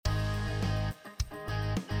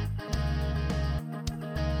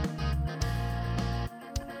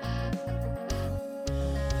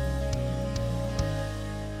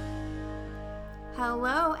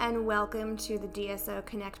Hello and welcome to the DSO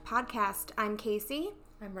Connect podcast. I'm Casey.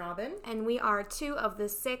 I'm Robin. And we are two of the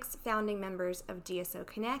 6 founding members of DSO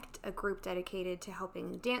Connect, a group dedicated to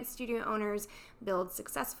helping dance studio owners build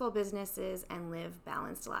successful businesses and live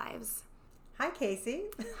balanced lives. Hi, Casey.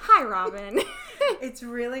 Hi, Robin. It's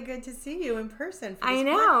really good to see you in person for this I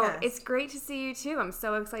know. podcast. It's great to see you too. I'm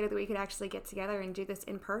so excited that we could actually get together and do this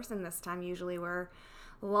in person this time. Usually we're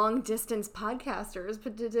long-distance podcasters,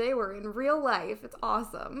 but today we're in real life. It's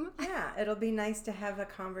awesome. Yeah, it'll be nice to have a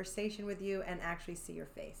conversation with you and actually see your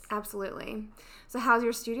face. Absolutely. So how's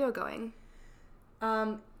your studio going?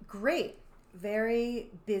 Great.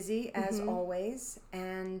 Very busy as always.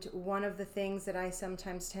 And one of the things that I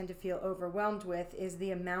sometimes tend to feel overwhelmed with is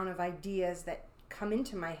the amount of ideas that come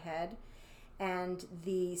into my head and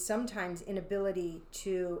the sometimes inability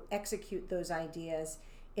to execute those ideas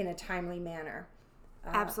in a timely manner.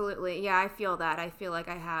 Absolutely. Yeah, I feel that. I feel like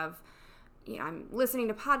I'm listening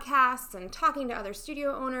to podcasts and talking to other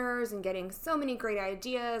studio owners and getting so many great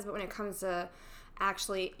ideas, but when it comes to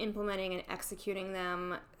actually implementing and executing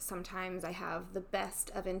them, sometimes I have the best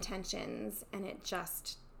of intentions and it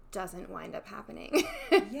just doesn't wind up happening.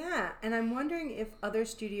 Yeah, and I'm wondering if other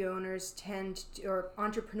studio owners or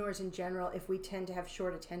entrepreneurs in general, if we tend to have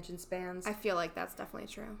short attention spans. I feel like that's definitely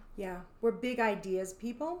true. Yeah, we're big ideas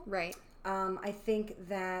people. Right. I think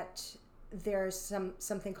that there's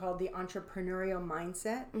something called the entrepreneurial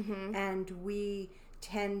mindset, and we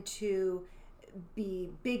tend to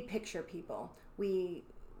be big picture people. We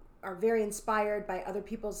are very inspired by other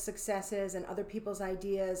people's successes and other people's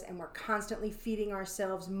ideas, and we're constantly feeding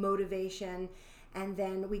ourselves motivation, and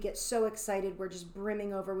then we get so excited we're just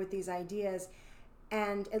brimming over with these ideas.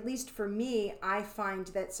 And at least for me, I find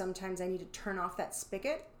that sometimes I need to turn off that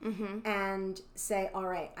spigot and say, all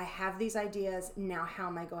right, I have these ideas. Now, how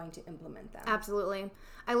am I going to implement them? Absolutely.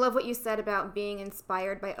 I love what you said about being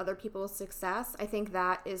inspired by other people's success. I think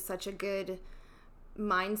that is such a good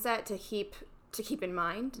mindset to keep in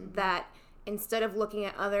mind, that instead of looking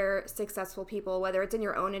at other successful people, whether it's in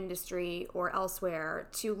your own industry or elsewhere,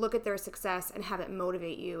 to look at their success and have it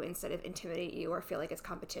motivate you instead of intimidate you or feel like it's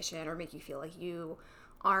competition or make you feel like you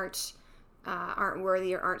aren't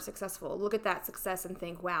worthy or aren't successful. Look at that success and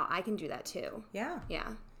think, wow, I can do that too. Yeah.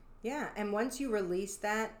 Yeah. Yeah. And once you release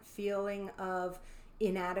that feeling of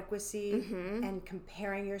inadequacy and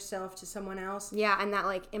comparing yourself to someone else. Yeah. And that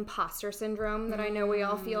like imposter syndrome that I know we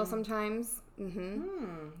all feel sometimes.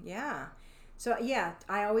 Yeah. So yeah,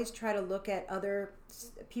 I always try to look at other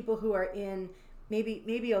people who are in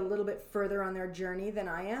maybe a little bit further on their journey than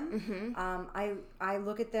I am. I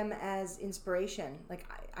look at them as inspiration. Like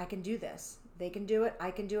I can do this. They can do it.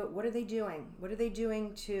 I can do it. What are they doing? What are they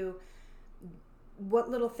doing what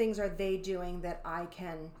little things are they doing that I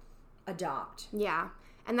can adopt? Yeah.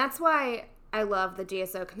 And that's why I love the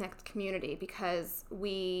DSO Connect community, because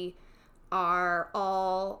we are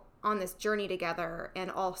all on this journey together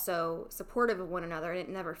and also supportive of one another, and it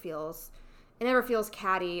never feels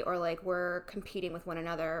catty or like we're competing with one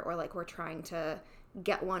another or like we're trying to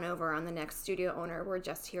get one over on the next studio owner. We're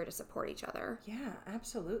just here to support each other. Yeah,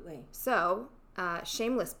 absolutely. So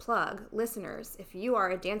shameless plug, listeners, if you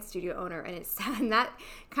are a dance studio owner and that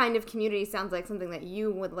kind of community sounds like something that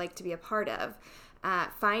you would like to be a part of,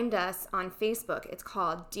 find us on Facebook. It's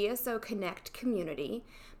called DSO Connect Community.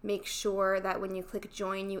 Make sure that when you click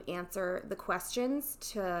join, you answer the questions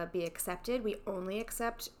to be accepted. We only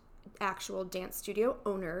accept actual dance studio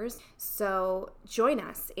owners. So join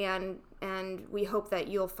us, and we hope that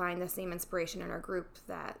you'll find the same inspiration in our group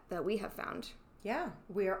that we have found. Yeah,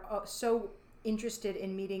 we are so interested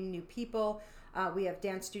in meeting new people. We have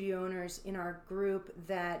dance studio owners in our group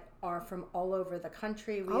that are from all over the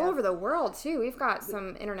country. All over the world, too. We've got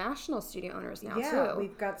some international studio owners now, too. Yeah,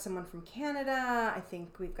 we've got someone from Canada. I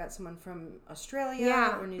think we've got someone from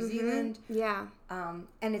Australia or New Zealand. Yeah.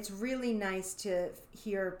 And it's really nice to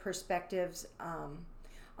hear perspectives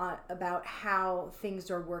about how things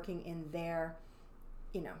are working in their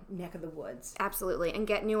neck of the woods. Absolutely. And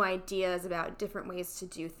get new ideas about different ways to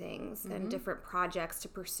do things and different projects to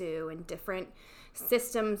pursue and different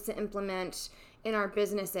systems to implement in our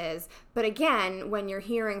businesses. But again, when you're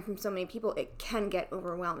hearing from so many people, it can get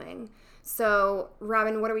overwhelming. So,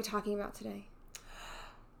 Robin, what are we talking about today?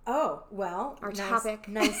 Oh, well, our topic.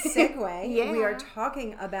 Nice segue. Yeah. We are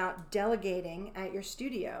talking about delegating at your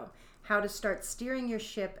studio, how to start steering your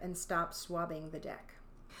ship and stop swabbing the deck.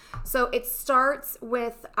 So it starts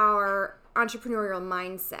with our entrepreneurial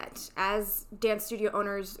mindset. As dance studio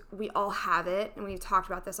owners, we all have it, and we've talked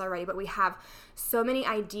about this already, but we have so many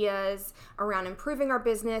ideas around improving our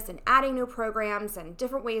business and adding new programs and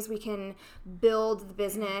different ways we can build the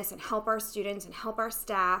business and help our students and help our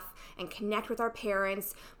staff and connect with our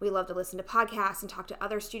parents. We love to listen to podcasts and talk to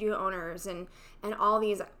other studio owners and all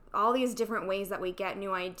these different ways that we get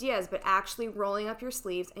new ideas, but actually rolling up your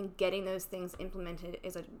sleeves and getting those things implemented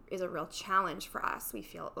is a real challenge for us. We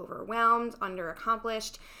feel overwhelmed,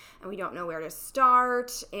 underaccomplished, and we don't know where to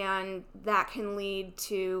start, and that can lead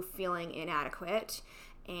to feeling inadequate.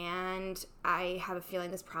 And I have a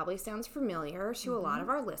feeling this probably sounds familiar to a lot of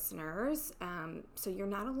our listeners. So you're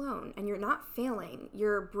not alone, and you're not failing.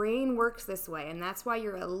 Your brain works this way, and that's why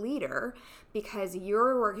you're a leader, because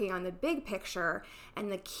you're working on the big picture.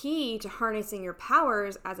 And the key to harnessing your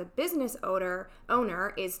powers as a business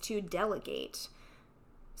owner is to delegate.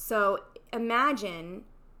 So imagine,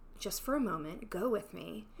 just for a moment, go with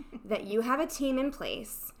me, that you have a team in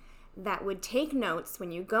place that would take notes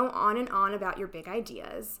when you go on and on about your big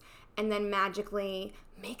ideas, and then magically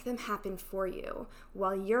make them happen for you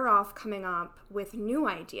while you're off coming up with new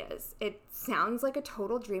ideas. It sounds like a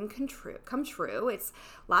total dream come true. It's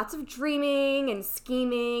lots of dreaming and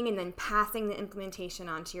scheming and then passing the implementation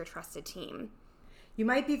on to your trusted team. You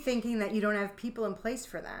might be thinking that you don't have people in place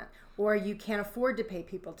for that, or you can't afford to pay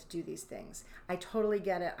people to do these things. I totally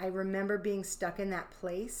get it. I remember being stuck in that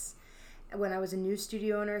place when I was a new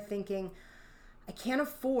studio owner, thinking, I can't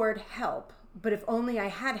afford help, but if only I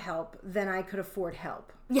had help, then I could afford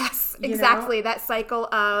help. Yes, exactly. You know? That cycle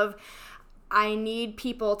of, I need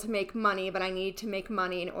people to make money, but I need to make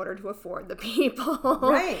money in order to afford the people.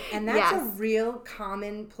 Right, and that's a real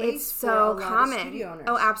common place for a lot of studio owners.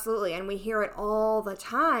 Oh, absolutely, and we hear it all the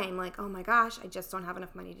time, like, oh my gosh, I just don't have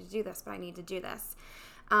enough money to do this, but I need to do this.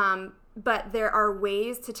 But there are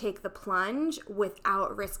ways to take the plunge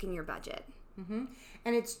without risking your budget. Mm-hmm.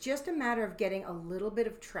 And it's just a matter of getting a little bit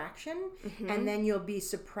of traction, and then you'll be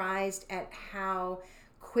surprised at how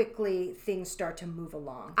quickly things start to move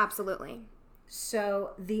along. Absolutely.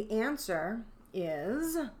 So the answer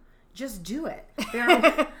is just do it.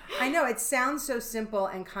 I know it sounds so simple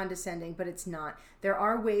and condescending, but it's not. There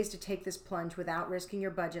are ways to take this plunge without risking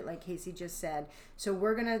your budget, like Casey just said. So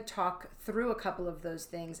we're going to talk through a couple of those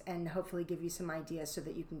things and hopefully give you some ideas so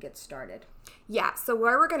that you can get started. Yeah, so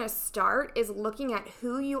where we're going to start is looking at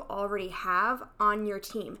who you already have on your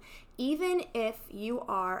team. Even if you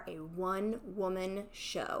are a one-woman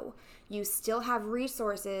show, you still have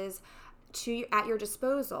resources at your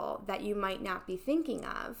disposal that you might not be thinking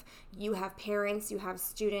of. You have parents, you have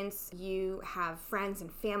students, you have friends and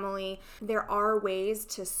family. There are ways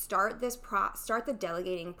to start the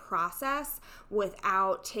delegating process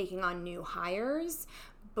without taking on new hires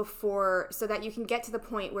so that you can get to the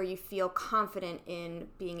point where you feel confident in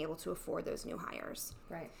being able to afford those new hires.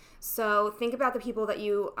 Right. So think about the people that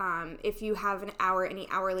you, if you have any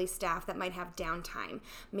hourly staff that might have downtime.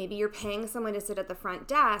 Maybe you're paying someone to sit at the front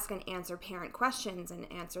desk and answer parent questions and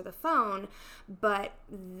answer the phone, but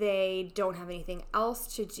they don't have anything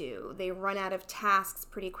else to do. They run out of tasks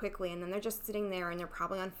pretty quickly, and then they're just sitting there and they're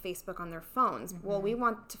probably on Facebook on their phones. Mm-hmm. Well, we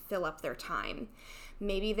want to fill up their time.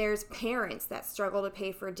 Maybe there's parents that struggle to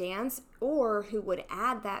pay for dance or who would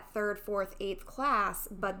add that 3rd, 4th, 8th class,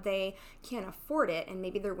 but they can't afford it, and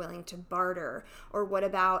maybe they're willing to barter. Or what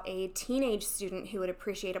about a teenage student who would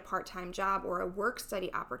appreciate a part-time job or a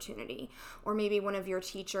work-study opportunity? Or maybe one of your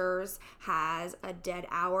teachers has a dead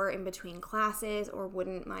hour in between classes or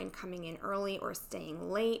wouldn't mind coming in early or staying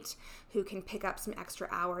late, who can pick up some extra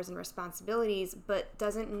hours and responsibilities but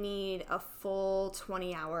doesn't need a full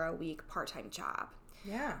 20-hour-a-week part-time job.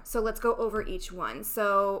 Yeah. So let's go over each one.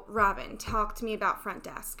 So, Robin, talk to me about front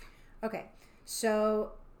desk. Okay.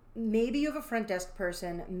 So maybe you have a front desk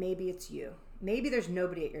person. Maybe it's you. Maybe there's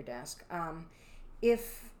nobody at your desk.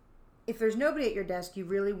 If there's nobody at your desk, you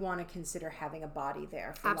really want to consider having a body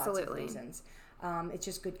there for lots of reasons. It's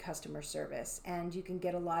just good customer service, and you can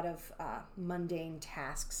get a lot of mundane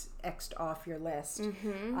tasks X'd off your list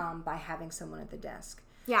by having someone at the desk.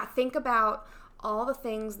 Yeah, think about all the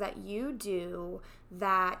things that you do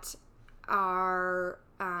that are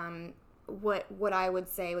what I would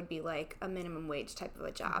say would be like a minimum wage type of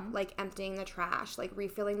a job, like emptying the trash, like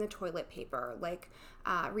refilling the toilet paper, like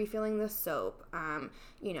refilling the soap,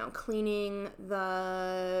 cleaning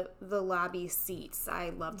the lobby seats. I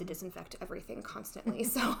love to disinfect everything constantly.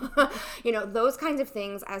 So, those kinds of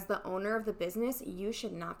things, as the owner of the business, you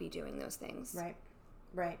should not be doing those things.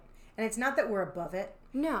 Right. And it's not that we're above it.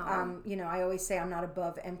 No. I always say I'm not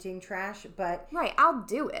above emptying trash, but... Right, I'll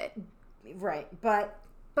do it. Right, but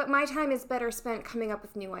But my time is better spent coming up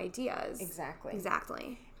with new ideas.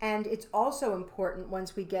 Exactly. And it's also important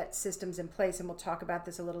once we get systems in place, and we'll talk about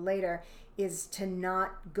this a little later, is to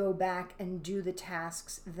not go back and do the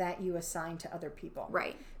tasks that you assign to other people.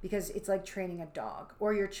 Right. Because it's like training a dog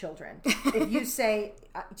or your children. If you say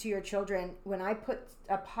to your children, when I put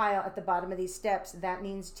a pile at the bottom of these steps, that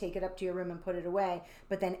means take it up to your room and put it away.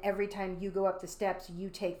 But then every time you go up the steps, you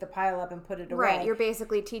take the pile up and put it away. Right. You're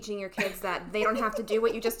basically teaching your kids that they don't have to do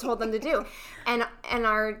what you just told them to do. And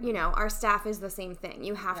our staff is the same thing.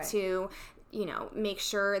 You have to make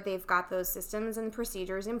sure they've got those systems and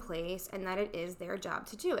procedures in place and that it is their job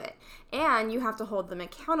to do it. And you have to hold them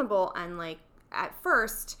accountable and, like, at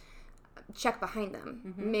first, check behind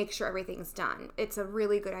them. Make sure everything's done. It's a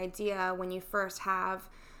really good idea when you first have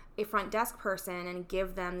a front desk person and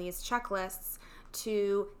give them these checklists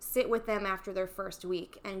to sit with them after their first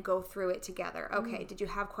week and go through it together. Okay, did you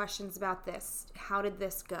have questions about this? How did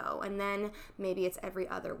this go? And then maybe it's every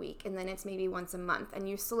other week, and then it's maybe once a month, and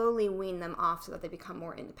you slowly wean them off so that they become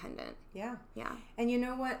more independent. Yeah. And you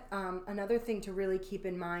know what? Another thing to really keep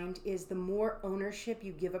in mind is the more ownership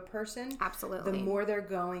you give a person, absolutely, the more they're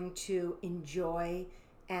going to enjoy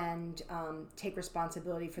and take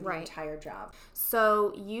responsibility for the entire job.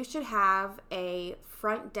 So you should have a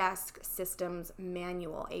front desk systems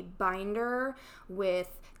manual, a binder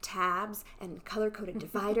with tabs and color-coded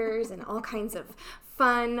dividers and all kinds of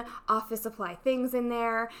fun office supply things in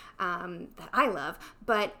there that I love.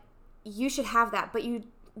 But you should have that. But you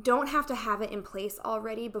don't have to have it in place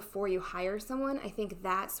already before you hire someone. I think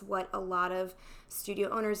that's what a lot of studio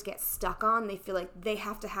owners get stuck on. They feel like they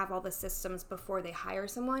have to have all the systems before they hire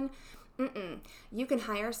someone. You can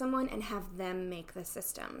hire someone and have them make the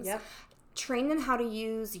systems. Yep. Train them how to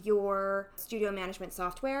use your studio management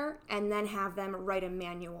software and then have them write a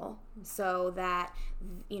manual so that,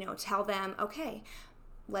 tell them, okay,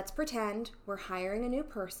 let's pretend we're hiring a new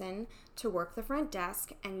person to work the front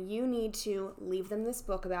desk, and you need to leave them this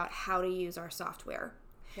book about how to use our software.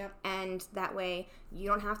 Yep. And that way you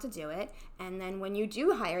don't have to do it. And then when you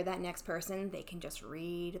do hire that next person, they can just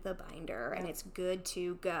read the binder and it's good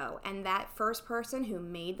to go. And that first person who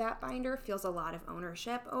made that binder feels a lot of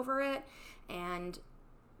ownership over it. And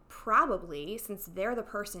probably, since they're the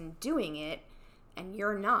person doing it and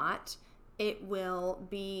you're not, it will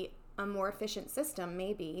be a more efficient system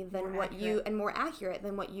maybe than more accurate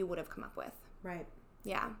than what you would have come up with. Right.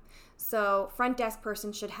 Yeah. So front desk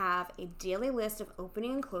person should have a daily list of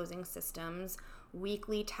opening and closing systems,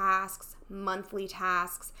 weekly tasks, monthly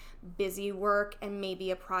tasks, busy work, and maybe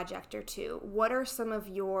a project or two. What are some of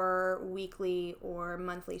your weekly or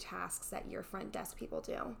monthly tasks that your front desk people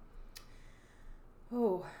do?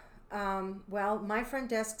 Well, my front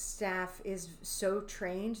desk staff is so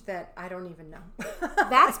trained that I don't even know.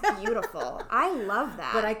 That's beautiful. I love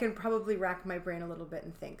that. But I can probably rack my brain a little bit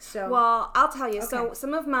and think. Well, I'll tell you. Okay. So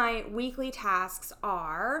some of my weekly tasks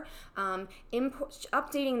are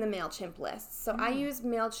updating the MailChimp list. So I use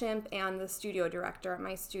MailChimp and the studio director at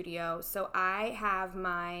my studio. So I have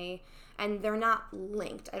and they're not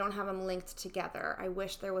linked. I don't have them linked together. I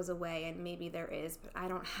wish there was a way, and maybe there is, but I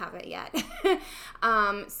don't have it yet.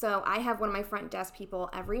 So I have one of my front desk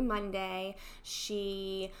people every Monday.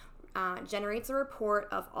 She generates a report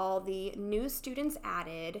of all the new students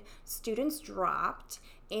added, students dropped,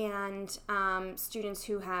 and students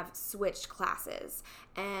who have switched classes.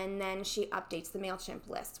 And then she updates the MailChimp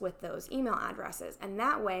list with those email addresses. And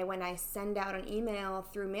that way, when I send out an email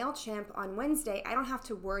through MailChimp on Wednesday, I don't have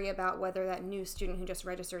to worry about whether that new student who just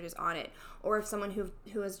registered is on it, or if someone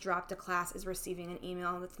who has dropped a class is receiving an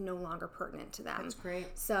email that's no longer pertinent to them. That's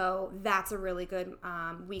great. So that's a really good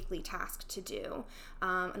weekly task to do.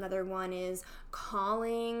 Another one is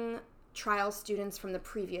calling trial students from the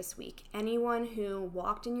previous week. Anyone who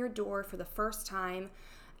walked in your door for the first time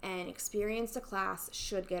and experienced a class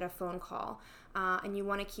should get a phone call. And you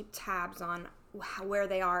want to keep tabs on where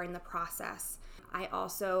they are in the process. I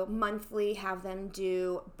also monthly have them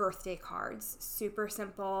do birthday cards. Super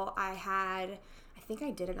simple. I think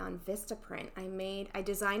I did it on Vistaprint. I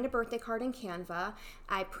designed a birthday card in Canva.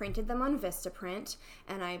 I printed them on Vistaprint,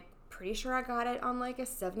 and I'm pretty sure I got it on like a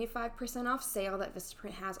 75% off sale that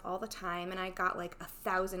Vistaprint has all the time, and I got like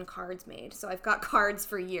 1,000 cards made. So I've got cards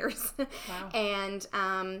for years. Wow.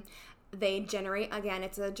 And they generate, again,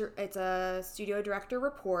 it's a studio director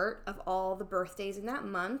report of all the birthdays in that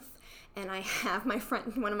month, and I have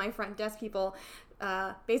one of my front desk people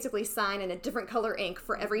basically sign in a different color ink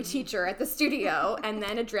for every teacher at the studio, and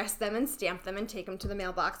then address them and stamp them and take them to the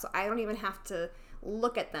mailbox. So I don't even have to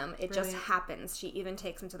look at them. It just happens. She even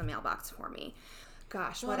takes them to the mailbox for me.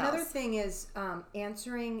 Gosh, well, what another else? thing is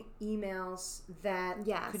answering emails that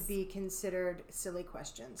Yes. could be considered silly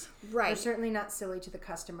questions. Right. They're certainly not silly to the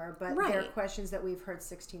customer, but Right. they're questions that we've heard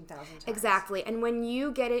 16,000 times. Exactly. And when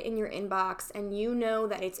you get it in your inbox and you know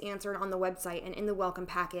that it's answered on the website and in the welcome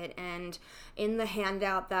packet and in the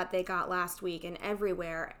handout that they got last week and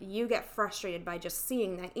everywhere, you get frustrated by just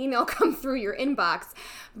seeing that email come through your inbox.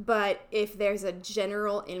 But if there's a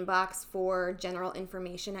general inbox for general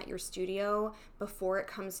information at your studio before it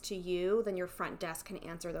comes to you, then your front desk can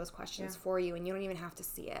answer those questions for you and you don't even have to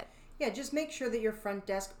see it. Yeah, just make sure that your front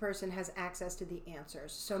desk person has access to the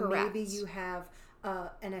answers. So Correct. maybe you have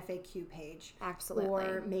an FAQ page. Absolutely.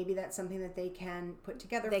 Or maybe that's something that they can put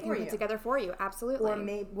together They for can you. put together for you. Absolutely. Or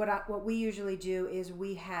maybe what we usually do is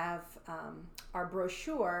we have our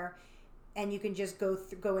brochure, and you can just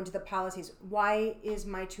go into the policies. Why is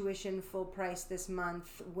my tuition full price this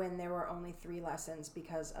month when there were only 3 lessons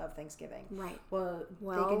because of Thanksgiving? Right. Well,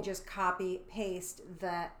 they can just copy paste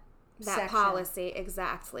that section. Policy,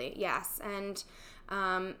 exactly. Yes. And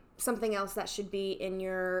something else that should be in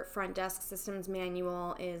your front desk systems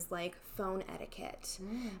manual is like phone etiquette.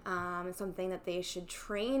 Something that they should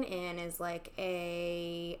train in is like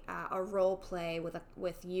a role play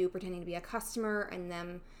with you pretending to be a customer and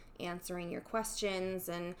them answering your questions,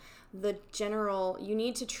 and you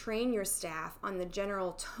need to train your staff on the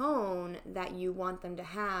general tone that you want them to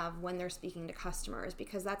have when they're speaking to customers,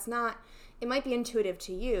 because it might be intuitive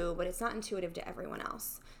to you, but it's not intuitive to everyone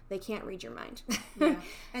else. They can't read your mind. Yeah.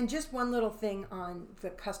 And just one little thing on the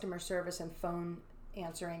customer service and phone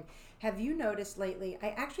answering. Have you noticed lately, I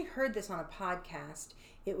actually heard this on a podcast.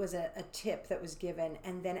 It was a tip that was given,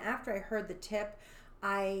 and then after I heard the tip,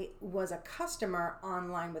 I was a customer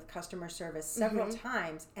online with customer service several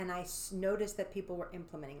times, and I noticed that people were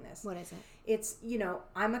implementing this. What is it? It's,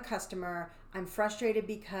 I'm a customer. I'm frustrated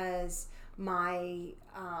because my,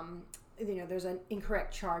 there's an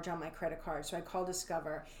incorrect charge on my credit card. So I call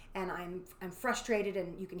Discover, and I'm frustrated,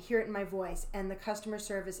 and you can hear it in my voice. And the customer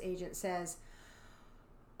service agent says,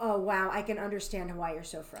 "Oh, wow, I can understand why you're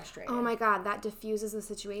so frustrated." Oh my God, that diffuses the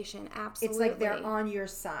situation. Absolutely. It's like they're on your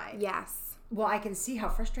side. Yes. Well, I can see how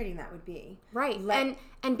frustrating that would be. Right.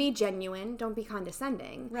 And be genuine. Don't be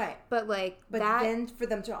condescending. Right. But then for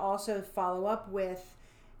them to also follow up with,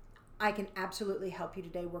 "I can absolutely help you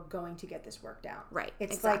today. We're going to get this worked out." Right.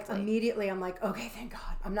 It's exactly. like immediately I'm like, okay, thank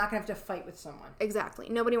God. I'm not going to have to fight with someone. Exactly.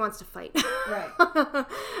 Nobody wants to fight. Right.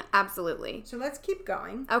 Absolutely. So let's keep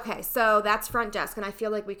going. Okay, so that's front desk, and I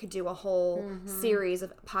feel like we could do a whole series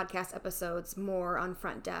of podcast episodes more on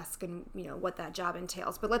front desk and what that job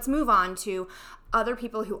entails. But let's move on to other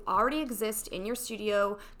people who already exist in your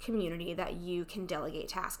studio community that you can delegate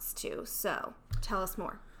tasks to. So tell us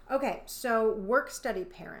more. Okay, so work study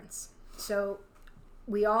parents. So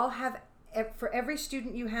we all have, for every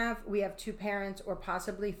student you have, we have 2 parents or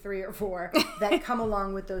possibly 3 or 4 that come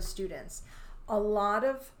along with those students. A lot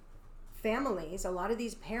of families, a lot of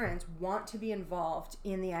these parents want to be involved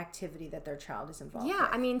in the activity that their child is involved with. Yeah,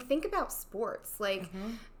 I mean, think about sports. Like,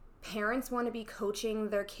 parents want to be coaching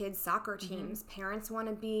their kids' soccer teams. Parents want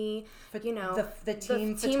to be, the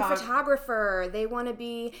team photographer. They want to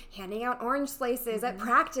be handing out orange slices at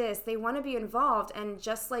practice. They want to be involved. And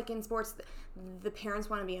just like in sports, the parents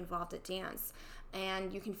want to be involved at dance.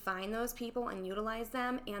 And you can find those people and utilize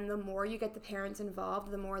them. And the more you get the parents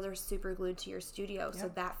involved, the more they're super glued to your studio. Yep.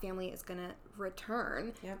 So that family is going to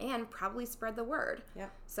return and probably spread the word.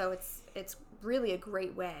 Yep. So it's really a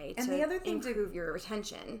great way and to the other thing improve your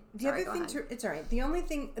retention. It's all right. The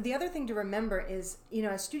other thing to remember is,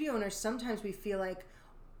 as studio owners, sometimes we feel like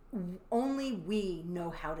only we know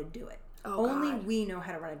how to do it. Only we know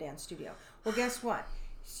how to run a dance studio. Well, guess what?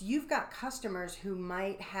 So you've got customers who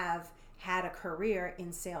might have had a career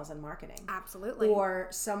in sales and marketing. Absolutely. Or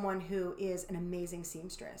someone who is an amazing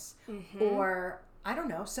seamstress. Or, I don't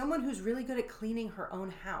know, someone who's really good at cleaning her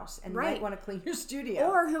own house and might want to clean your studio.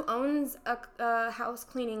 Or who owns a house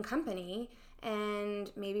cleaning company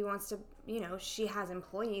and maybe wants to, she has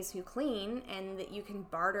employees who clean and that you can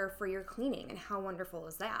barter for your cleaning. And how wonderful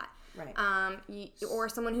is that? Right. Or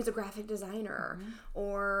someone who's a graphic designer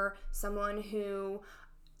or someone who...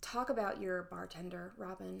 Talk about your bartender,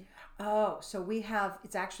 Robin. Oh, so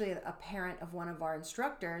it's actually a parent of one of our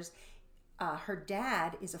instructors. Her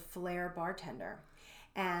dad is a flair bartender,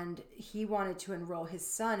 and he wanted to enroll his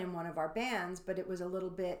son in one of our bands, but it was a little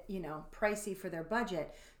bit, pricey for their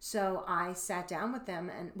budget. So I sat down with them,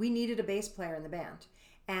 and we needed a bass player in the band,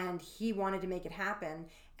 and he wanted to make it happen.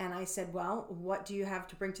 And I said, "Well, what do you have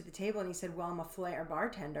to bring to the table?" And he said, "Well, I'm a flair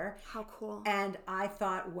bartender." How cool. And I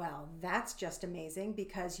thought, well, that's just amazing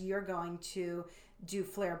because you're going to do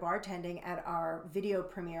flair bartending at our video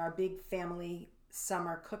premiere, our big family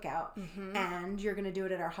summer cookout, and you're going to do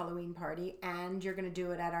it at our Halloween party, and you're going to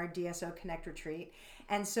do it at our DSO Connect retreat.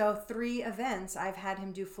 And so 3 events I've had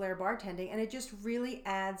him do flair bartending, and it just really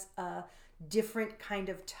adds a different kind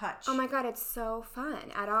of touch. Oh my God, it's so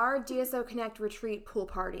fun. At our DSO Connect retreat pool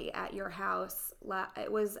party at your house,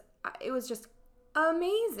 it was just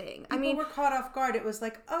amazing. People were caught off guard. It was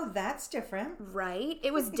like, oh, that's different. Right?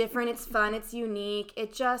 It was different. It's fun. It's unique.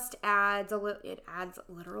 It just adds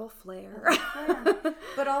literal flair.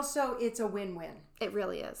 But also it's a win-win. It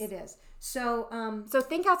really is. It is. So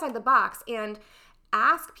think outside the box and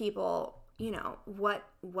ask people,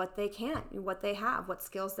 what they can, what they have, what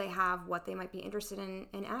skills they have, what they might be interested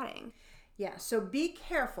in adding. Yeah. So be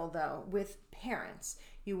careful though with parents.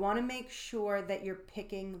 You want to make sure that you're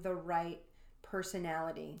picking the right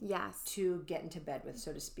personality to get into bed with,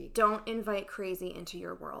 so to speak. Don't invite crazy into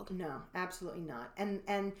your world. No, absolutely not.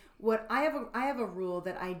 And what I have a rule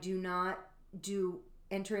that I do not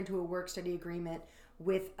enter into a work study agreement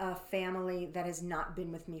with a family that has not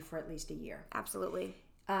been with me for at least a year. Absolutely.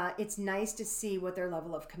 It's nice to see what their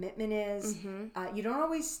level of commitment is. You don't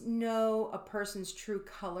always know a person's true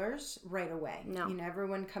colors right away. No.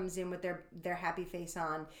 Everyone comes in with their happy face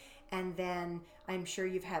on, and then I'm sure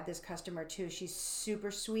you've had this customer too. She's super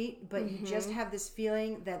sweet, but you just have this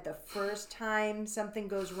feeling that the first time something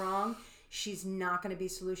goes wrong, she's not going to be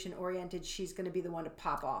solution oriented. She's going to be the one to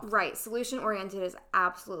pop off. Right. Solution oriented is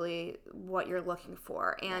absolutely what you're looking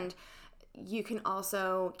for. And you can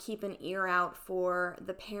also keep an ear out for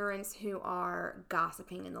the parents who are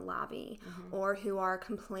gossiping in the lobby or who are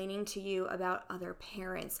complaining to you about other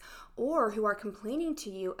parents or who are complaining to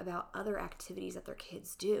you about other activities that their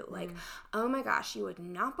kids do. Like, oh my gosh, you would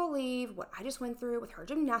not believe what I just went through with her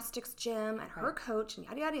gymnastics gym and her coach and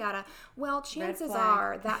yada, yada, yada. Well, chances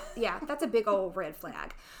are that's a big old red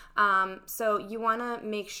flag. So you want to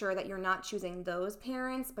make sure that you're not choosing those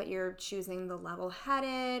parents, but you're choosing the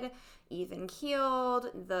level-headed,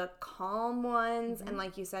 even-keeled, the calm ones, and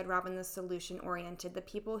like you said, Robin, the solution-oriented, the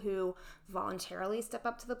people who voluntarily step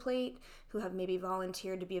up to the plate, who have maybe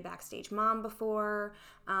volunteered to be a backstage mom before,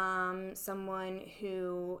 someone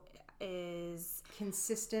who is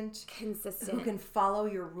consistent, who can follow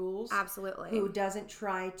your rules, absolutely, who doesn't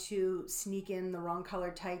try to sneak in the wrong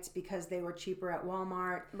colored tights because they were cheaper at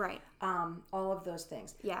Walmart, right? All of those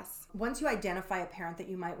things. Yes. Once you identify a parent that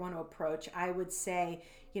you might want to approach, I would say,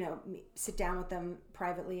 sit down with them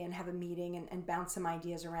privately and have a meeting and bounce some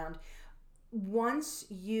ideas around. Once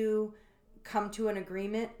you come to an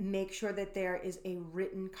agreement, make sure that there is a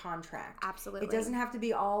written contract. Absolutely. It doesn't have to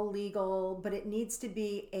be all legal, but it needs to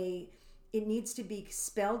be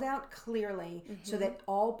spelled out clearly so that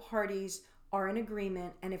all parties are in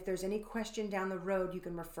agreement, and if there's any question down the road, you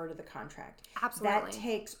can refer to the contract. Absolutely. That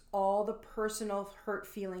takes all the personal hurt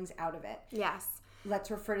feelings out of it. Yes.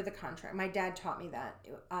 Let's refer to the contract. My dad taught me that.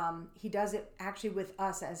 He does it actually with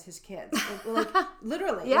us as his kids. Like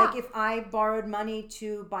literally. Yeah. Like if I borrowed money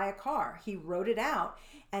to buy a car, he wrote it out.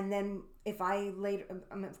 And then if I later,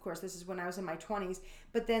 of course, this is when I was in my 20s,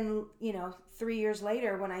 but then, 3 years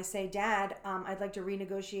later when I say, Dad, I'd like to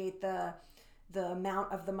renegotiate the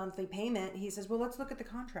amount of the monthly payment, he says, well, let's look at the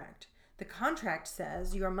contract. The contract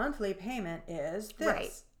says your monthly payment is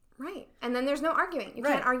this. Right. And then there's no arguing. You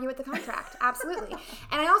can't argue with the contract. Absolutely.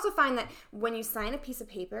 And I also find that when you sign a piece of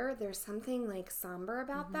paper, there's something like somber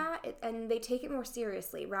about that. And they take it more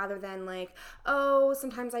seriously rather than like, oh,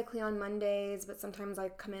 sometimes I clean on Mondays, but sometimes I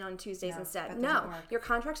come in on Tuesdays instead. No, your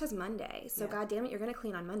contract says Monday. So God damn it, you're going to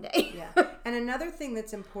clean on Monday. Yeah. And another thing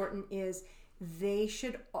that's important is they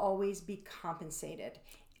should always be compensated.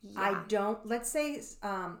 Yeah. Let's say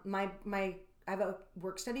I have a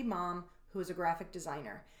work study mom who is a graphic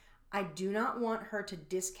designer. I do not want her to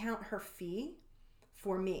discount her fee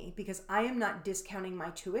for me because I am not discounting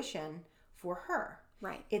my tuition for her.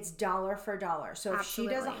 Right. It's dollar for dollar. So if she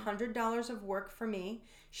does $100 of work for me,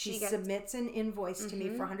 she submits an invoice to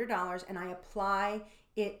me for $100 and I apply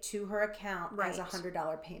it to her account as a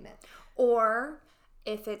 $100 payment. Or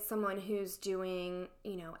if it's someone who's doing,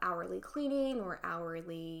 hourly cleaning or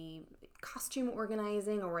hourly costume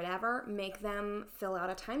organizing or whatever, make them fill out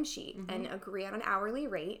a timesheet and agree on an hourly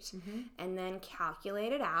rate and then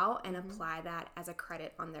calculate it out and apply that as a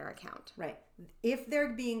credit on their account. Right. If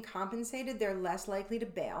they're being compensated, they're less likely to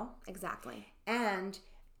bail. Exactly. And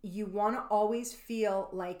you want to always feel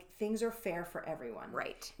like things are fair for everyone.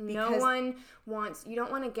 Right. You don't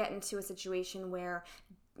want to get into a situation where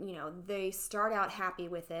they start out happy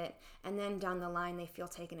with it, and then down the line they feel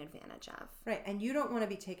taken advantage of. Right, and you don't want to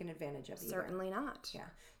be taken advantage of either. Certainly not. Yeah.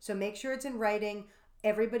 So make sure it's in writing.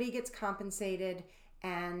 everybody gets compensated,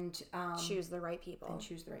 and choose the right people.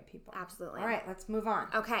 Absolutely. All right, let's move on.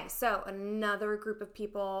 Okay, so another group of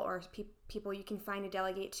people or people you can find to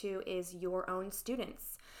delegate to is your own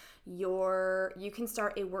students. You can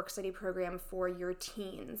start a work study program for your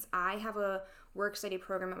teens. I have a work study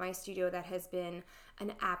program at my studio that has been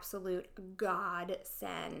an absolute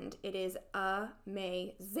godsend. It is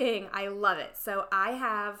amazing. I love it. So I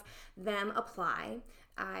have them apply.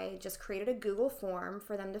 I just created a Google form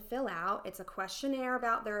for them to fill out. It's a questionnaire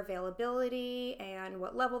about their availability and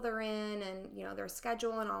what level they're in and, their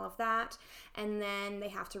schedule and all of that. And then they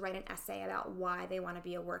have to write an essay about why they want to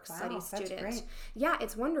be a work study student. That's great. Yeah,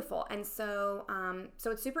 it's wonderful. And so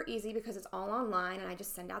so it's super easy because it's all online, and I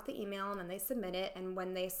just send out the email and then they submit it. And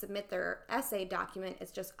when they submit their essay document,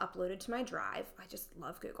 it's just uploaded to my drive. I just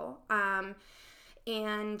love Google. And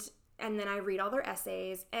then I read all their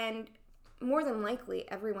essays, and more than likely,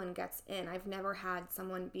 everyone gets in. I've never had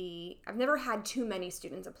too many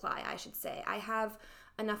students apply, I should say. I have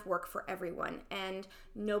enough work for everyone, and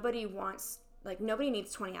nobody needs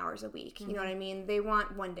 20 hours a week. You know what I mean? They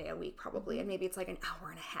want 1 day a week probably, and maybe it's like an hour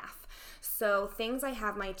and a half. So things I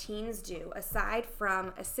have my teens do, aside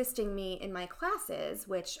from assisting me in my classes,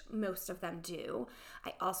 which most of them do,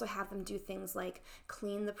 I also have them do things like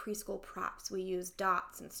clean the preschool props. We use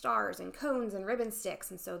dots and stars and cones and ribbon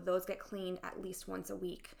sticks, and so those get cleaned at least once a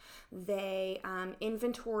week. They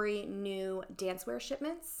inventory new dancewear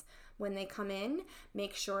shipments. When they come in,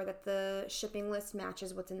 make sure that the shipping list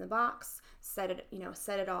matches what's in the box, set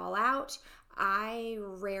it all out. I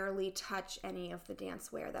rarely touch any of the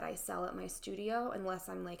dancewear that I sell at my studio unless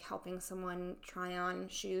I'm like helping someone try on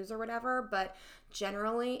shoes or whatever, but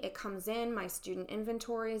generally it comes in, my student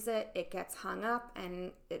inventories it, it gets hung up,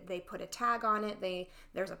 and they put a tag on it.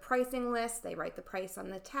 There's a pricing list, they write the price on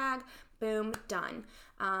the tag, boom, done.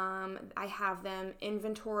 I have them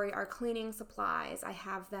inventory our cleaning supplies. I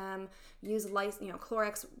have them use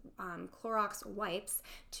Clorox wipes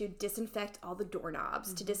to disinfect all the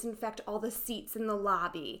doorknobs, to disinfect all the seats in the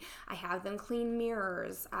lobby. I have them clean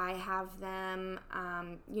mirrors. I have them,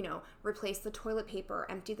 replace the toilet paper,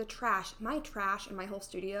 empty the trash. My trash in my whole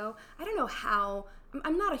studio, I don't know how.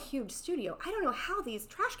 I'm not a huge studio. I don't know how these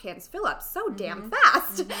trash cans fill up so damn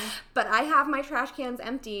fast. But I have my trash cans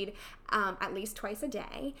emptied at least twice a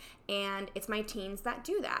day, and it's my teens that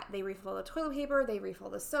do that. They refill the toilet paper, they refill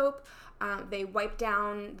the soap, they wipe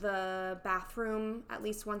down the bathroom at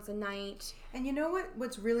least once a night. And you know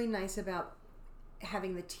what's really nice about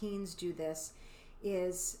having the teens do this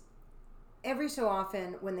is every so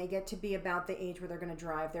often when they get to be about the age where they're going to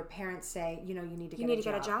drive, their parents say, you need to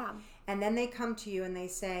get a job. And then they come to you and they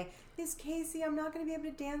say, Miss Casey, I'm not going to be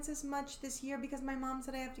able to dance as much this year because my mom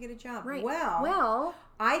said I have to get a job. Right. Well,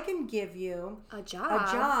 I can give you a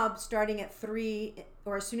job starting at 3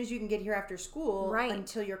 or as soon as you can get here after school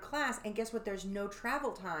until your class. And guess what? There's no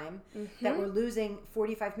travel time that we're losing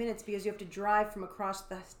 45 minutes because you have to drive from across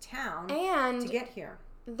the town to get here.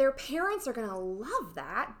 Their parents are going to love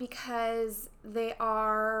that because they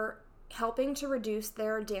are helping to reduce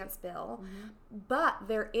their dance bill, but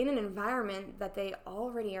they're in an environment that they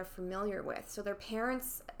already are familiar with. So their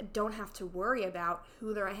parents don't have to worry about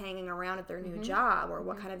who they're hanging around at their new job or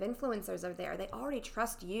what kind of influencers are there. They already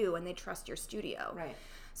trust you and they trust your studio. Right.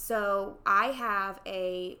 So I have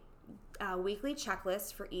a weekly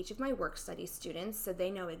checklist for each of my work study students so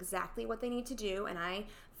they know exactly what they need to do, and I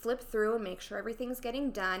flip through and make sure everything's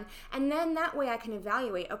getting done, and then that way I can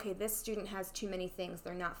evaluate, okay, this student has too many things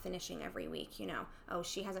they're not finishing every week,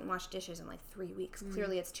 she hasn't washed dishes in like 3 weeks,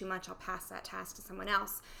 clearly it's too much, I'll pass that task to someone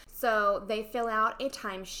else. So they fill out a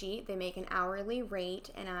timesheet, they make an hourly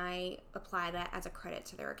rate, and I apply that as a credit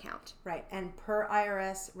to their account. Right, and per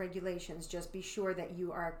IRS regulations, just be sure that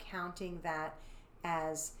you are counting that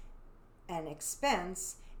as an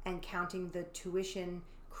expense and counting the tuition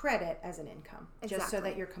credit as an income, just so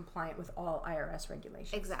that you're compliant with all IRS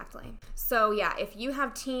regulations. Exactly. So yeah, if you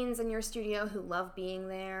have teens in your studio who love being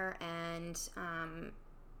there and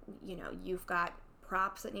you've got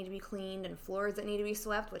props that need to be cleaned and floors that need to be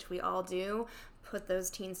swept, which we all do, put those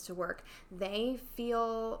teens to work. They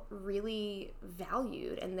feel really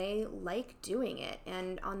valued and they like doing it.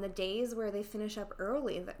 And on the days where they finish up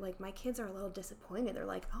early, like my kids are a little disappointed. They're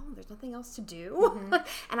like, oh, there's nothing else to do.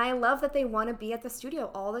 And I love that they want to be at the studio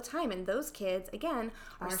all the time. And those kids, again,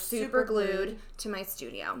 are super glued to my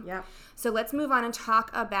studio. Yeah. So let's move on and talk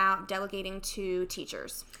about delegating to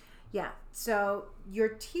teachers. Yeah. So your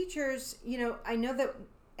teachers, I know that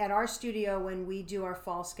at our studio, when we do our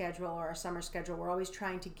fall schedule or our summer schedule, we're always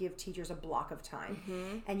trying to give teachers a block of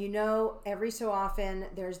time. And every so often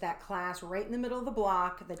there's that class right in the middle of the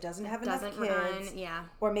block that doesn't have enough kids. Run, yeah.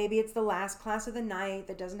 Or maybe it's the last class of the night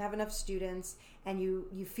that doesn't have enough students, and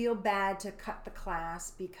you feel bad to cut the class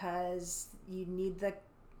because you need the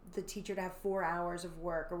teacher to have 4 hours of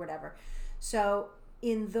work or whatever. So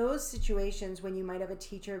in those situations when you might have a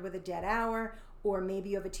teacher with a dead hour, or maybe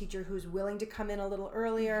you have a teacher who's willing to come in a little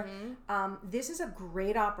earlier, this is a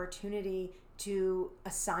great opportunity to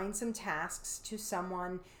assign some tasks to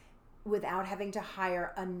someone without having to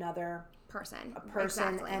hire another person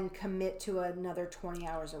exactly. And commit to another 20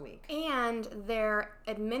 hours a week. And their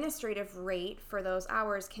administrative rate for those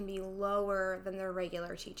hours can be lower than their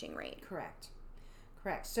regular teaching rate. Correct.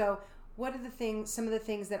 So what are some of the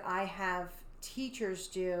things that I have teachers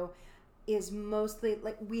do is mostly,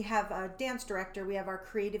 like, we have a dance director, we have our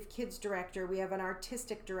creative kids director, we have an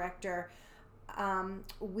artistic director,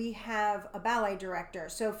 we have a ballet director.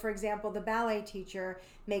 So for example, the ballet teacher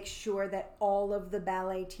makes sure that all of the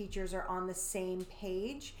ballet teachers are on the same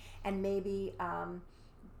page, and maybe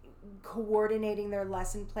coordinating their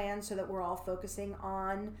lesson plan so that we're all focusing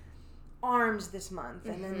on arms this month,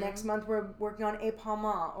 and then next month we're working on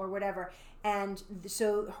épaulement or whatever. And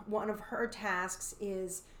so one of her tasks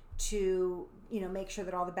is to make sure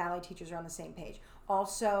that all the ballet teachers are on the same page.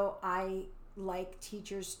 Also, I like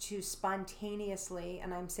teachers to spontaneously,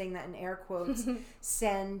 and I'm saying that in air quotes,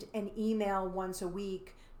 send an email once a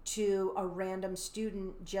week to a random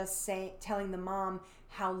student, just telling the mom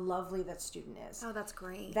how lovely that student is. Oh, that's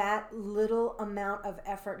great. That little amount of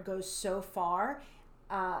effort goes so far.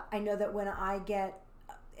 I know that when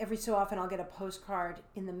every so often I'll get a postcard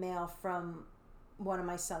in the mail from one of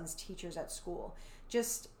my son's teachers at school.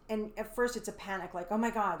 And at first it's a panic, like, oh my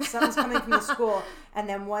God, something's coming from the school. And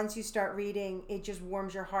then once you start reading, it just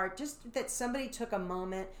warms your heart. Just that somebody took a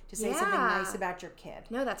moment to say something nice about your kid.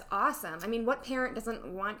 No, that's awesome. I mean, what parent doesn't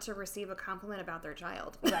want to receive a compliment about their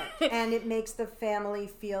child? Right. And it makes the family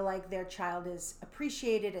feel like their child is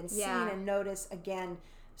appreciated and seen and noticed. Again,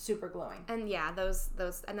 super glowing. And those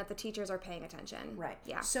and that the teachers are paying attention. Right.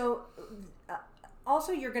 Yeah. So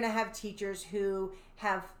also you're going to have teachers who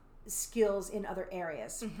have skills in other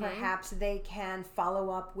areas. Perhaps they can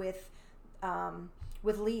follow up with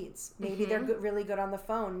leads. Maybe they're really good on the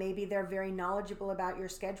phone. Maybe they're very knowledgeable about your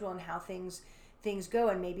schedule and how things go,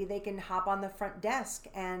 and maybe they can hop on the front desk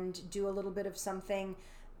and do a little bit of something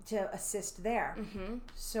to assist there.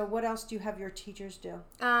 So what else do you have your teachers do?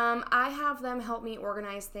 I have them help me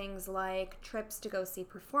organize things like trips to go see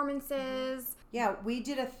performances. Yeah, we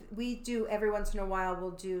do every once in a while,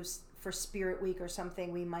 we'll do for Spirit Week or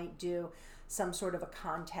something, we might do some sort of a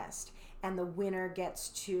contest, and the winner gets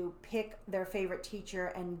to pick their favorite teacher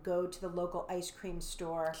and go to the local ice cream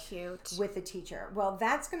store. Cute. With the teacher. Well,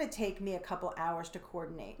 that's going to take me a couple hours to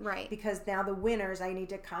coordinate. Right. Because now the winners, I need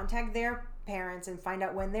to contact their parents and find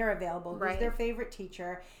out when they're available, who's their favorite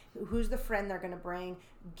teacher, who's the friend they're going to bring,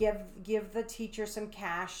 give the teacher some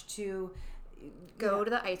cash to go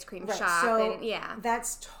to the ice cream shop. So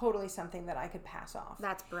that's totally something that I could pass off.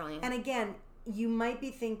 That's brilliant. And again, you might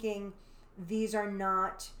be thinking these are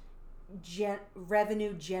not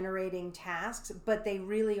revenue generating tasks, but they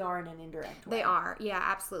really are in an indirect way. They are, yeah,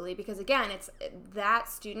 absolutely. Because again, it's that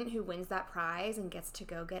student who wins that prize and gets to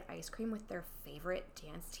go get ice cream with their favorite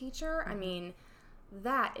dance teacher. I mean,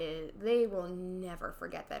 they will never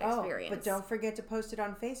forget that experience. But don't forget to post it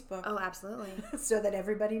on Facebook. Oh, absolutely. So that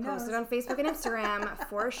everybody knows. Post it on Facebook and Instagram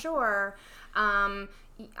for sure.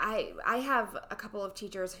 I have a couple of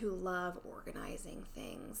teachers who love organizing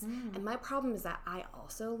things. And my problem is that I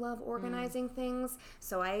also love organizing things.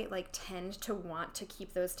 So I tend to want to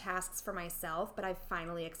keep those tasks for myself, but I've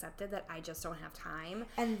finally accepted that I just don't have time.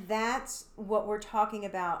 And that's what we're talking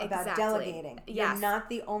about delegating. Yes. You're not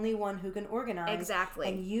the only one who can organize. Exactly.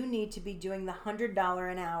 And you need to be doing the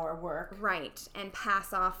 $100 an hour work. Right. And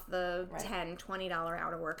pass off the $10, $20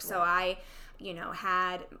 hour work. So I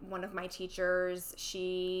had one of my teachers,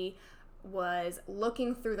 she was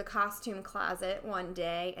looking through the costume closet one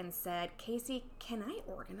day and said, Casey, can I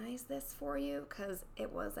organize this for you? Because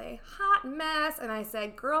it was a hot mess. And I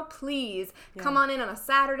said, girl, please come on in on a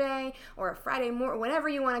Saturday or a Friday morning, whenever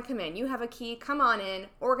you want to come in. You have a key, come on in,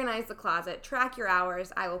 organize the closet, track your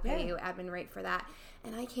hours. I will pay you admin rate for that.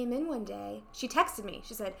 And I came in one day. She texted me.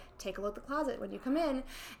 She said, take a look at the closet when you come in.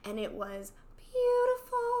 And it was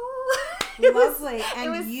beautiful. Lovely. And it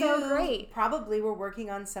was you so great. probably were working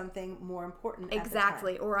on something more important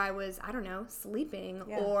Exactly. at the time. Or I was, I don't know, sleeping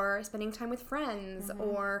Yeah. or spending time with friends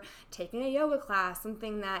or taking a yoga class,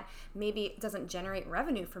 something that maybe doesn't generate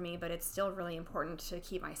revenue for me, but it's still really important to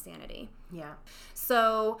keep my sanity. Yeah.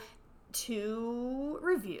 So to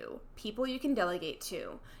review, people you can delegate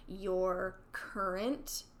to, your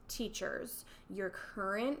current teachers, your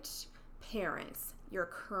current parents, your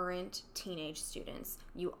current teenage students.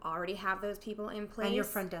 You already have those people in place. And your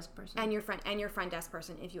front desk person. And your front desk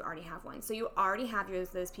person if you already have one. So you already have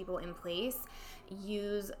those people in place.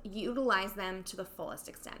 Utilize them to the fullest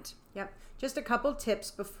extent. Yep. Just a couple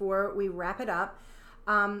tips before we wrap it up.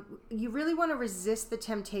 You really want to resist the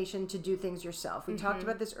temptation to do things yourself. We talked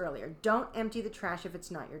about this earlier. Don't empty the trash if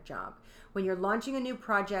it's not your job. When you're launching a new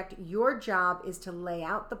project, your job is to lay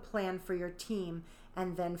out the plan for your team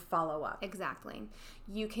and then follow up. Exactly.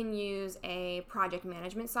 You can use a project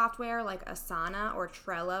management software like Asana or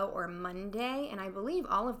Trello or Monday, and I believe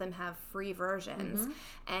all of them have free versions.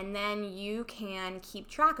 And then you can keep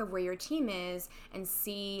track of where your team is and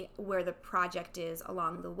see where the project is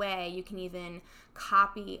along the way. You can even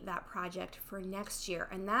copy that project for next year.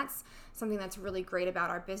 And that's something that's really great about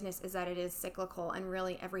our business, is that it is cyclical and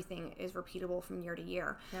really everything is repeatable from year to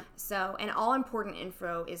year. Yep. So, and all important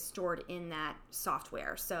info is stored in that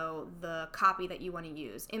software. So the copy that you want to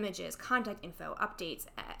use, images, contact info, updates,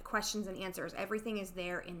 questions and answers, everything is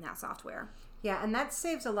there in that software. Yeah, and that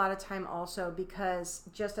saves a lot of time also, because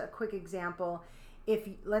just a quick example, if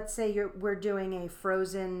let's say we're doing a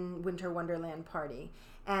Frozen Winter Wonderland party,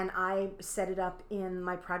 and I set it up in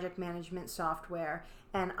my project management software,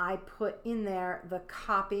 and I put in there the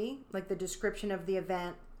copy, like the description of the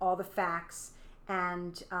event, all the facts,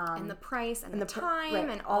 and the price and the time, right,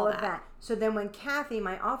 and all of that. So then when Kathy,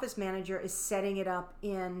 my office manager, is setting it up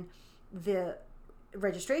in the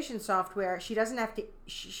registration software, she doesn't have to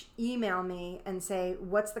email me and say,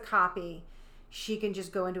 what's the copy? She can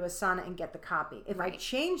just go into Asana and get the copy. If I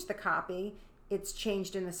change the copy, it's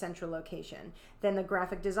changed in the central location. Then the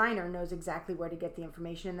graphic designer knows exactly where to get the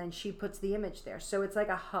information, and then she puts the image there. So it's like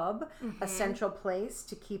a hub, a central place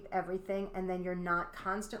to keep everything, and then you're not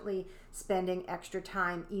constantly spending extra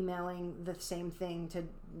time emailing the same thing to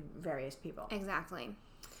various people. Exactly.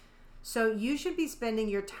 So you should be spending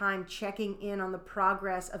your time checking in on the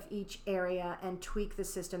progress of each area and tweak the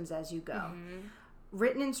systems as you go.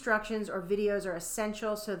 Written instructions or videos are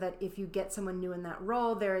essential so that if you get someone new in that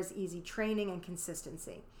role, there is easy training and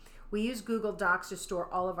consistency. We use Google Docs to store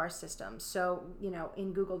all of our systems. So,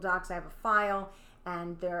 in Google Docs, I have a file,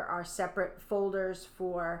 and there are separate folders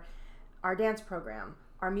for our dance program,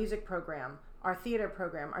 our music program, our theater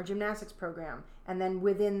program, our gymnastics program. And then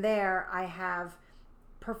within there, I have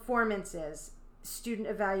performances, student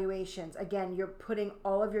evaluations. Again, you're putting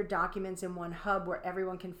all of your documents in one hub where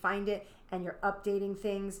everyone can find it, and you're updating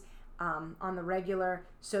things on the regular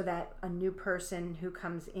so that a new person who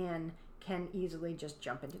comes in can easily just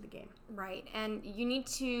jump into the game. Right. And you need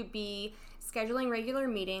to be scheduling regular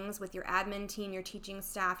meetings with your admin team, your teaching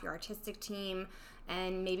staff, your artistic team,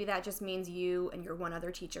 and maybe that just means you and your one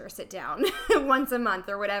other teacher sit down once a month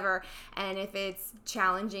or whatever. And if it's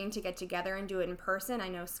challenging to get together and do it in person, I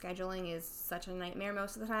know scheduling is such a nightmare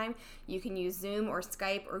most of the time, you can use Zoom or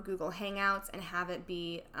Skype or Google Hangouts and have it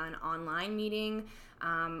be an online meeting.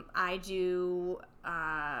 I do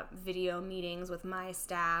video meetings with my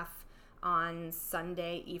staff on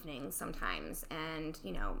Sunday evenings sometimes, and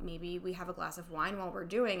maybe we have a glass of wine while we're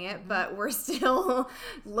doing it, but we're still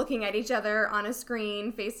looking at each other on a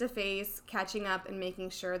screen face to face, catching up and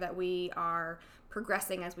making sure that we are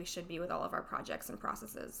progressing as we should be with all of our projects and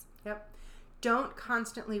processes. Yep. Don't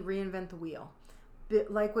constantly reinvent the wheel.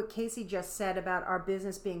 Like what Casey just said about our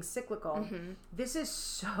business being cyclical, this is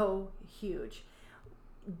so huge.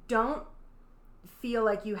 Don't feel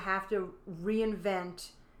like you have to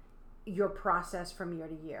reinvent your process from year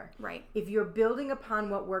to year. Right. If you're building upon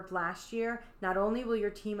what worked last year, not only will your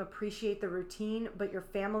team appreciate the routine, but your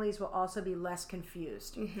families will also be less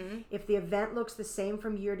confused. If the event looks the same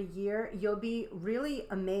from year to year, you'll be really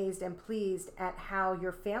amazed and pleased at how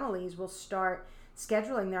your families will start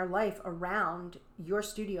scheduling their life around your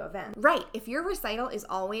studio event. Right. If your recital is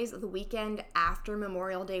always the weekend after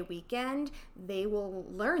Memorial Day weekend, they will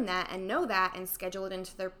learn that and know that and schedule it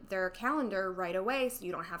into their calendar right away, so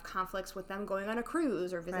you don't have conflicts with them going on a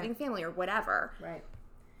cruise or visiting family or whatever. Right.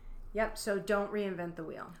 Yep. So don't reinvent the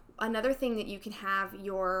wheel. Another thing that you can have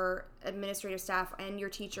your administrative staff and your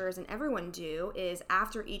teachers and everyone do is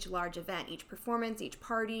after each large event, each performance, each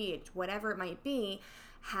party, whatever it might be,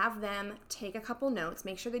 have them take a couple notes.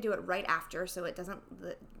 Make sure they do it right after so it doesn't,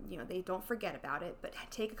 they don't forget about it. But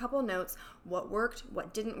take a couple notes, what worked,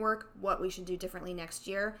 what didn't work, what we should do differently next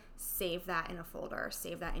year. Save that in a folder.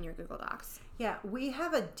 Save that in your Google Docs. Yeah, we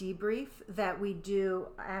have a debrief that we do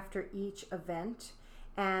after each event,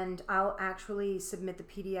 and I'll actually submit the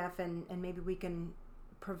PDF and maybe we can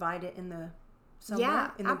provide it in the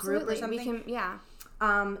group or something.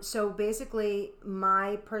 So basically,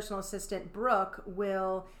 my personal assistant, Brooke,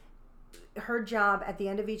 her job at the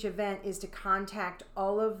end of each event is to contact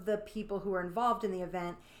all of the people who are involved in the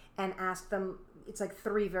event and ask them, it's like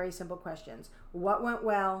 3 very simple questions. What went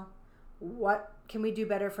well? What can we do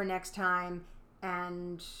better for next time?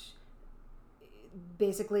 And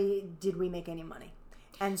basically, did we make any money?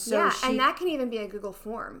 And so and that can even be a Google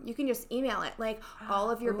form. You can just email it, like all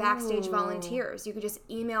of your backstage volunteers. You could just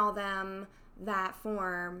email them that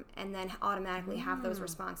form and then automatically have those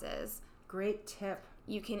responses. Great tip.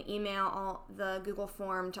 You can email all the Google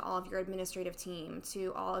form to all of your administrative team,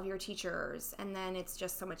 to all of your teachers, and then it's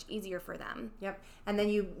just so much easier for them. Yep. And then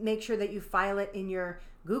you make sure that you file it in your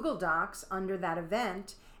Google Docs under that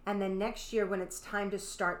event. And then next year, when it's time to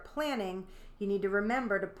start planning, you need to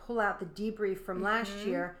remember to pull out the debrief from last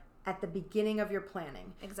year at the beginning of your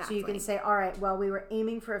planning. Exactly. So you can say, all right, well, we were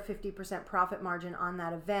aiming for a 50% profit margin on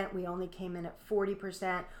that event. We only came in at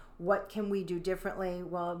 40%. What can we do differently?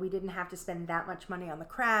 Well, we didn't have to spend that much money on the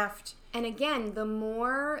craft. And again, the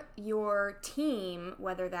more your team,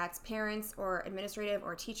 whether that's parents or administrative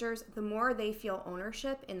or teachers, the more they feel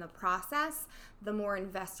ownership in the process, the more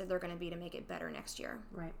invested they're going to be to make it better next year.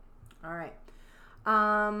 Right. All right.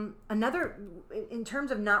 Another, in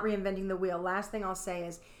terms of not reinventing the wheel, last thing I'll say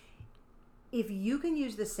is, if you can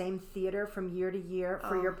use the same theater from year to year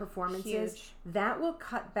for your performances, huge. That will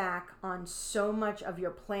cut back on so much of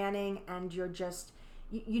your planning, and you're just,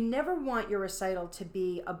 you never want your recital to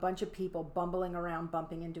be a bunch of people bumbling around,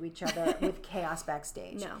 bumping into each other with chaos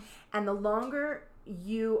backstage. No. And the longer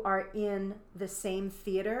you are in the same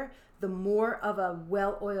theater, the more of a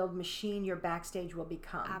well-oiled machine your backstage will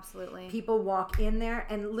become. Absolutely. People walk in there,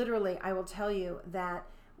 and literally, I will tell you that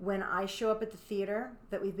when I show up at the theater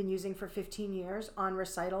that we've been using for 15 years on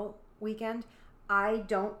recital weekend, I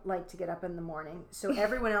don't like to get up in the morning. So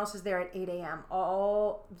everyone else is there at 8 a.m.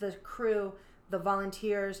 All the crew, the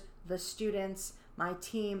volunteers, the students, my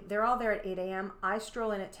team, they're all there at 8 a.m. I stroll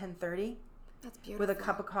in at 10:30. That's beautiful. With a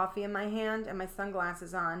cup of coffee in my hand and my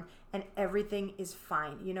sunglasses on, and everything is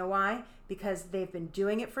fine. You know why? Because they've been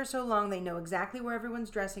doing it for so long. They know exactly where everyone's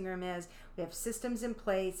dressing room is. We have systems in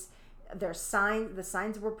place. There's the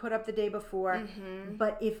signs were put up the day before. Mm-hmm.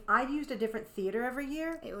 But if I used a different theater every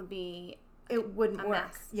year, it wouldn't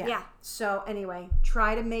work. Mess. Yeah. So anyway,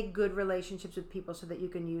 try to make good relationships with people so that you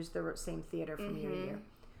can use the same theater from year to year.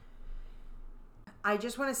 I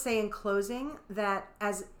just want to say in closing that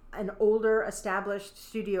as an older established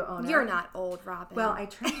studio owner. You're not old, Robin. Well, I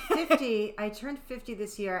turned 50. I turned 50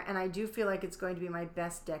 this year, and I do feel like it's going to be my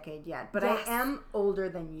best decade yet. But yes. I am older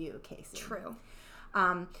than you, Casey. True.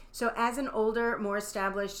 So as an older, more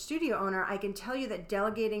established studio owner, I can tell you that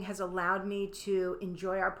delegating has allowed me to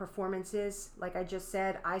enjoy our performances. Like I just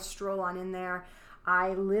said, I stroll on in there.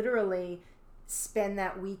 I literally spend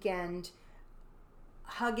that weekend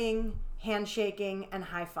hugging, handshaking, and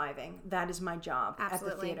high-fiving. That is my job at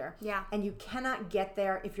the theater. Yeah. And you cannot get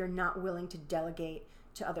there if you're not willing to delegate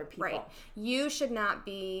to other people. Right. You should not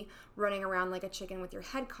be running around like a chicken with your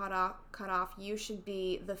head cut off. You should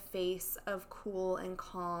be the face of cool and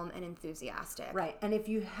calm and enthusiastic. Right. And if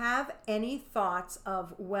you have any thoughts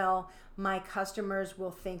of, well, my customers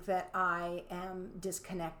will think that I am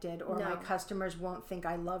disconnected, or my customers won't think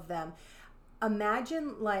I love them,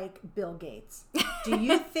 imagine like Bill Gates. Do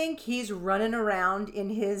you think he's running around in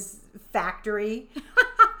his factory?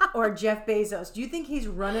 Or Jeff Bezos? Do you think he's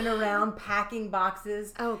running around packing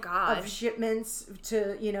boxes of shipments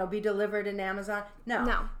to, be delivered in Amazon?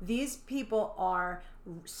 No. These people are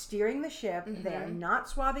steering the ship. Mm-hmm. They are not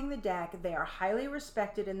swabbing the deck. They are highly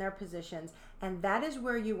respected in their positions. And that is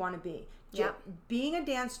where you want to be. Yep. Being a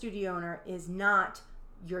dance studio owner is not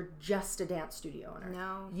you're just a dance studio owner.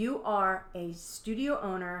 No. You are a studio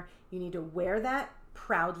owner. You need to wear that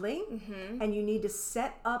proudly. Mm-hmm. And you need to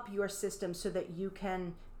set up your system so that you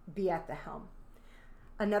can be at the helm.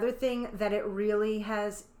 Another thing that it really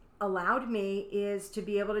has allowed me is to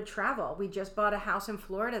be able to travel. We just bought a house in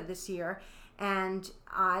Florida this year, And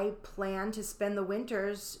I plan to spend the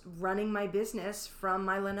winters running my business from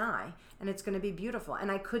my lanai, and it's going to be beautiful.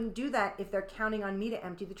 And I couldn't do that if they're counting on me to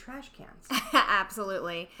empty the trash cans.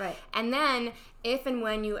 Absolutely. Right. And then if and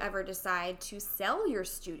when you ever decide to sell your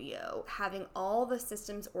studio, having all the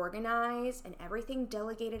systems organized and everything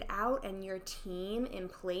delegated out and your team in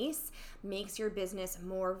place makes your business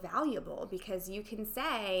more valuable, because you can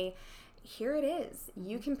say, here it is.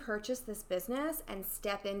 You can purchase this business and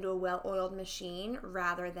step into a well-oiled machine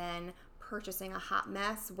rather than purchasing a hot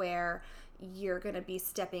mess where you're going to be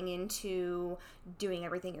stepping into doing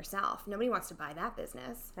everything yourself. Nobody wants to buy that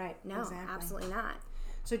business. Right. No, exactly. Absolutely not.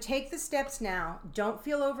 So take the steps now. Don't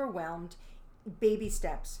feel overwhelmed. Baby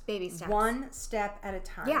steps. Baby steps. One step at a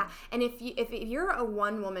time. Yeah. And if you're a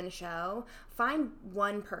one-woman show, find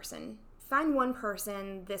one person. Find one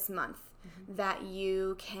person this month that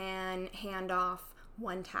you can hand off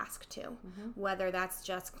one task to, whether that's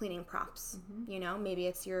just cleaning props. You know, maybe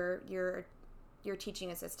it's your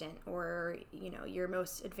teaching assistant, or your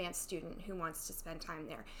most advanced student who wants to spend time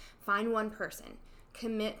there. Find one person,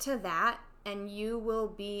 commit to that, and you will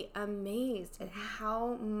be amazed at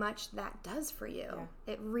how much that does for you.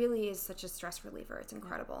 It really is such a stress reliever. It's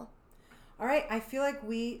incredible. All right, I feel like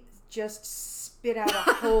we just spit out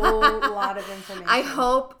a whole lot of information. I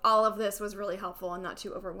hope all of this was really helpful and not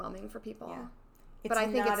too overwhelming for people. Yeah. But I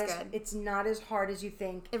think it's good. It's not as hard as you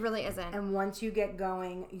think. It really isn't. And once you get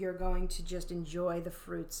going, you're going to just enjoy the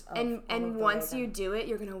fruits of and once you do it,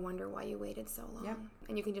 you're going to wonder why you waited so long. Yep.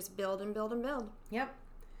 And you can just build and build and build. Yep.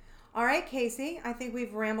 All right, Casey, I think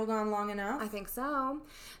we've rambled on long enough. I think so.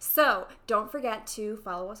 So don't forget to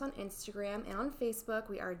follow us on Instagram and on Facebook.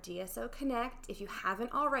 We are DSO Connect. If you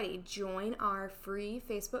haven't already, join our free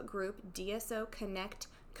Facebook group, DSO Connect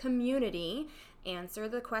Community. Answer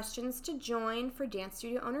the questions to join for dance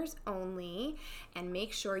studio owners only, and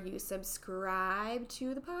make sure you subscribe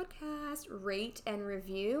to the podcast, rate and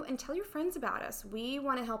review, and tell your friends about us. We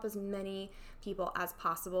want to help as many people as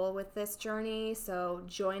possible with this journey, so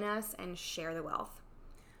join us and share the wealth.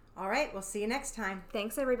 All right, we'll see you next time.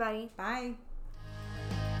 Thanks, everybody. Bye.